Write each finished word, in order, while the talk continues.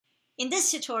In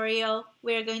this tutorial,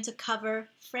 we are going to cover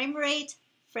frameRate,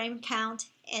 frameCount,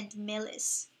 and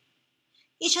millis.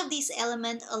 Each of these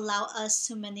elements allow us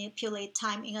to manipulate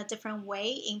time in a different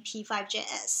way in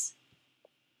p5.js.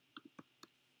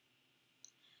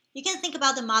 You can think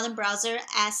about the modern browser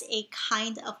as a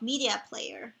kind of media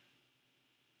player.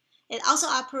 It also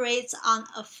operates on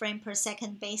a frame per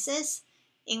second basis.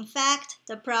 In fact,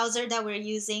 the browser that we're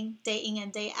using day in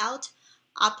and day out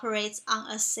operates on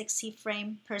a 60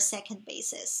 frame per second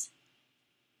basis.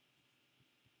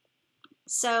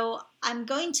 So I'm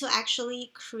going to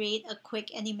actually create a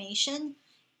quick animation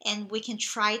and we can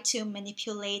try to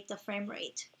manipulate the frame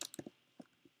rate.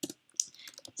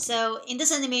 So in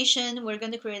this animation, we're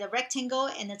going to create a rectangle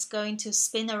and it's going to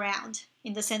spin around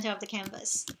in the center of the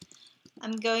canvas.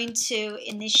 I'm going to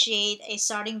initiate a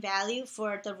starting value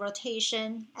for the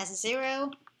rotation as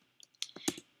 0.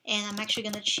 And I'm actually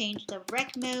going to change the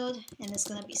rec mode and it's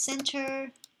going to be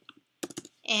center.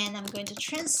 And I'm going to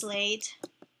translate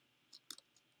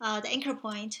the anchor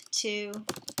point to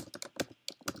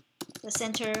the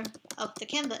center of the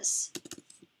canvas.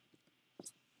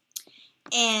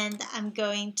 And I'm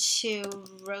going to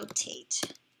rotate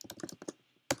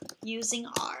using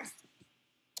R.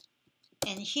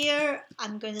 And here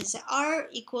I'm going to say R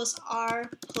equals R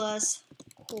plus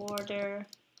quarter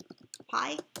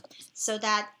pi, so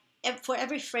that for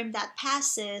every frame that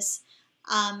passes,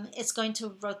 it's going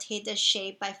to rotate the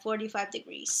shape by 45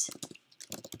 degrees.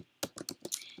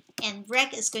 And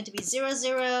rec is going to be 0,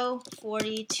 0,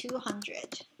 40,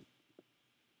 200.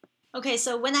 Okay,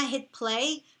 so when I hit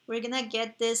play, we're gonna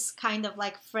get this kind of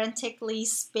like frantically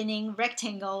spinning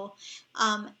rectangle.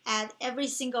 At every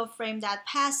single frame that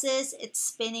passes, it's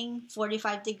spinning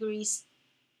 45 degrees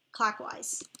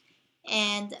clockwise.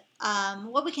 And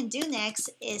what we can do next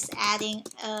is adding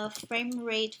a frame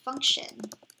rate function.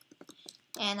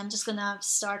 And I'm just gonna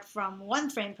start from 1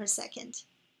 frame per second.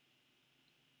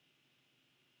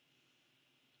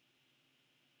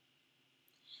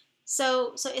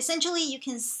 So essentially you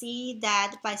can see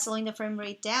that by slowing the frame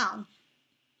rate down,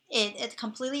 it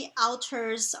completely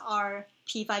alters our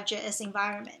p5.js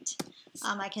environment.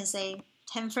 I can say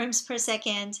 10 frames per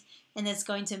second and it's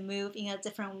going to move in a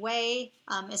different way.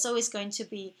 It's always going to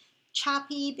be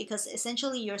choppy because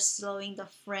essentially you're slowing the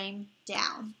frame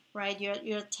down, right?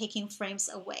 You're taking frames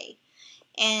away.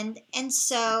 And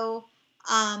so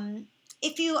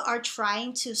if you are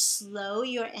trying to slow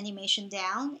your animation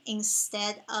down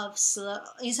instead of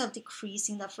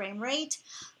decreasing the frame rate,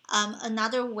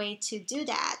 another way to do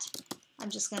that, I'm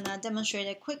just gonna demonstrate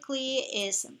it quickly,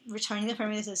 is returning the frame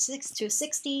rate to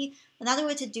 60. Another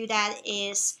way to do that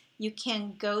is you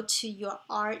can go to your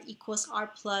R equals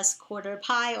R plus quarter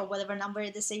pi or whatever number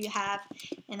it is that you have,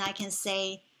 and I can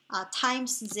say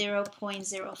times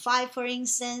 0.05 for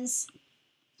instance.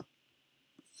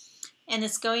 And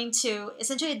it's going to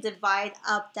essentially divide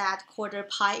up that quarter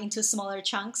pi into smaller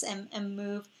chunks and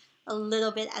move a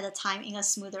little bit at a time in a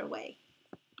smoother way.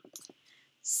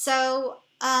 So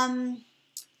the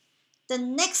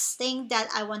next thing that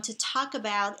I want to talk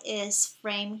about is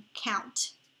frame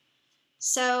count.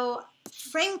 So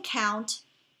frame count,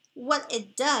 what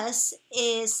it does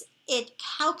is it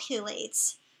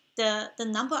calculates the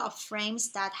number of frames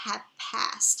that have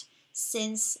passed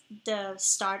since the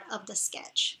start of the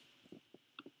sketch.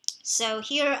 So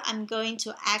here I'm going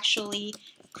to actually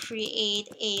create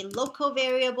a local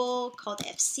variable called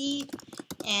fc,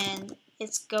 and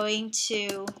it's going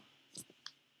to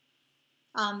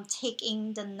take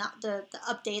in the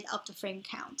update of the frame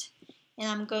count. And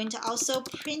I'm going to also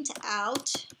print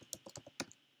out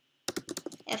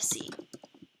fc.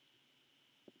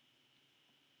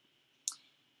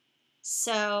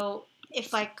 So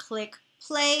if I click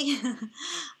play,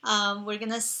 we're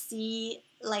gonna see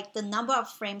like the number of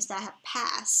frames that have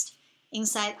passed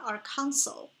inside our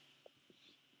console.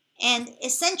 And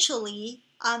essentially,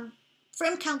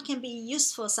 frame count can be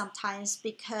useful sometimes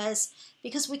because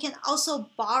we can also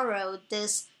borrow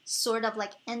this sort of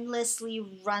like endlessly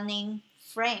running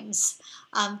frames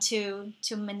to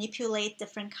manipulate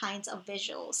different kinds of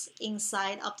visuals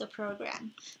inside of the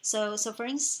program. So for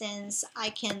instance,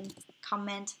 I can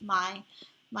comment my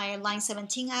line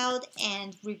 17 out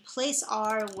and replace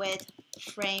R with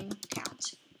frame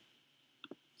count.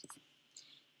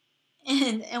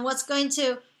 And what's going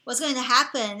to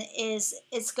happen is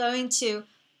it's going to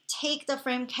take the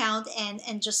frame count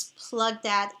and just plug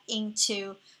that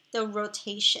into the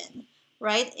rotation,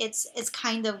 right? It's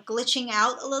kind of glitching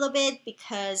out a little bit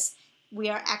because we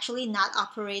are actually not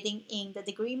operating in the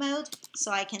degree mode.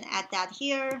 So I can add that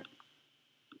here,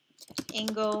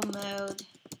 angle mode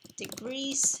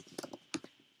degrees.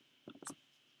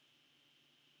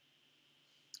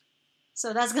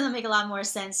 So that's going to make a lot more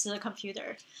sense to the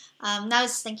computer. Now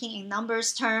it's thinking in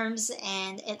numbers terms,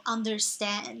 and it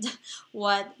understands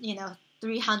what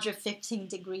 315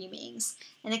 degree means,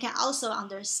 and it can also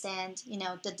understand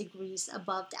the degrees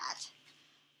above that.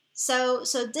 So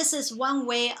this is one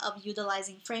way of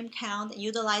utilizing frameCount,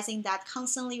 utilizing that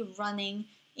constantly running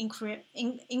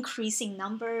increasing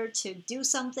number to do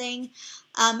something.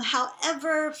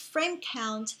 However,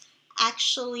 frameCount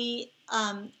actually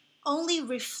only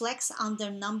reflects on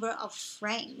the number of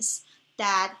frames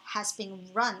that has been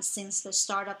run since the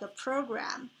start of the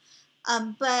program.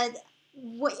 But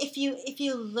if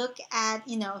you look at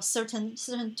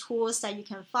certain tools that you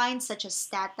can find, such as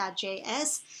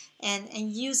stat.js,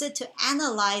 and use it to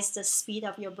analyze the speed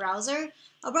of your browser,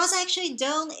 a browser actually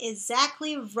don't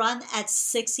exactly run at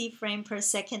 60 frames per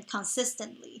second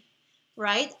consistently,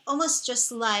 right? Almost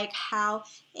just like how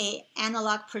an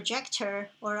analog projector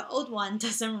or an old one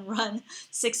doesn't run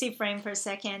 60 frames per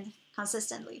second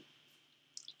consistently.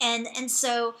 And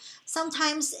so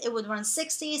sometimes it would run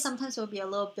 60, sometimes it would be a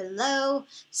little below.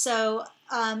 So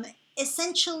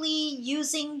essentially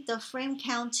using the frame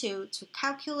count to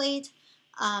calculate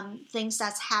things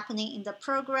that's happening in the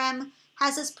program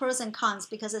has its pros and cons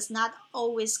because it's not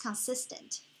always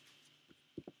consistent.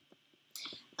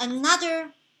 Another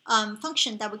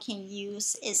function that we can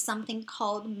use is something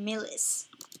called millis.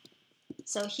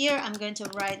 So here I'm going to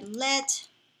write let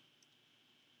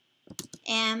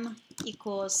m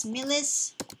equals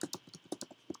millis,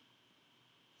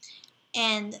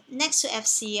 and next to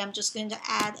fc I'm just going to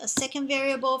add a second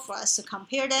variable for us to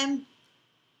compare them.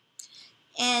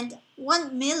 And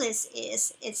what millis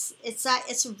is,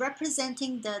 it's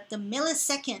representing the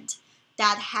millisecond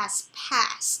that has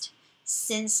passed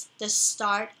since the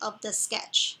start of the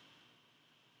sketch.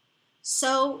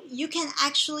 So you can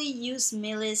actually use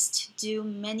millis to do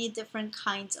many different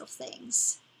kinds of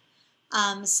things.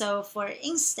 So for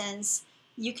instance,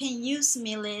 you can use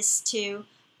millis to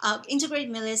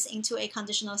integrate millis into a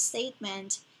conditional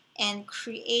statement and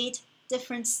create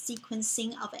different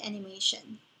sequencing of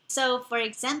animation. So for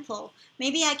example,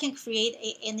 maybe I can create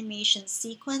an animation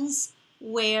sequence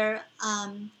where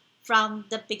from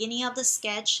the beginning of the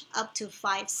sketch up to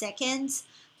 5 seconds,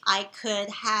 I could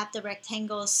have the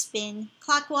rectangle spin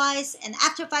clockwise, and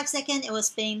after 5 seconds, it will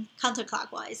spin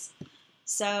counterclockwise.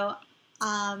 So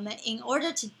in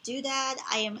order to do that,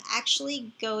 I am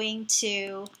actually going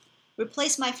to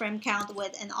replace my frame count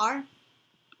with an R.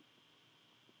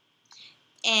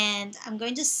 And I'm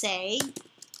going to say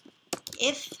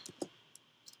if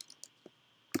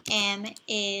m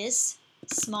is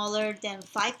smaller than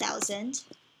 5,000,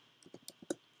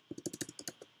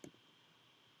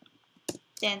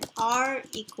 then R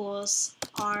equals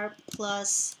R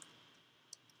plus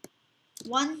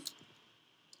 1.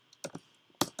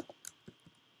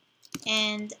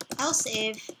 And else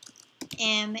if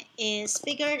m is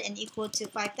bigger and equal to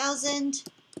 5,000,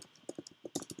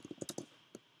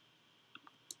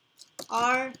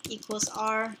 R equals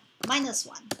R minus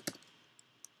 1.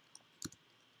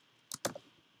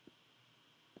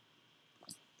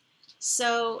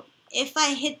 So if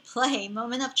I hit play,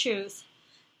 moment of truth,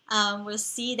 we'll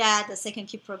see that the second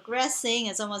keeps progressing.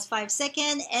 It's almost 5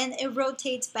 seconds, and it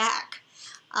rotates back.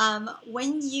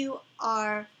 When you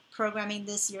are programming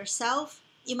this yourself,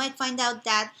 you might find out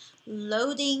that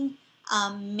loading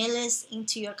millis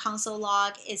into your console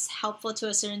log is helpful to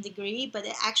a certain degree, but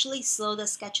it actually slows the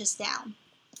sketches down.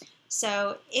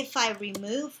 So if I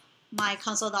remove my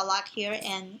console.log here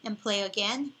and play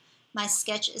again, my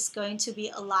sketch is going to be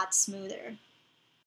a lot smoother.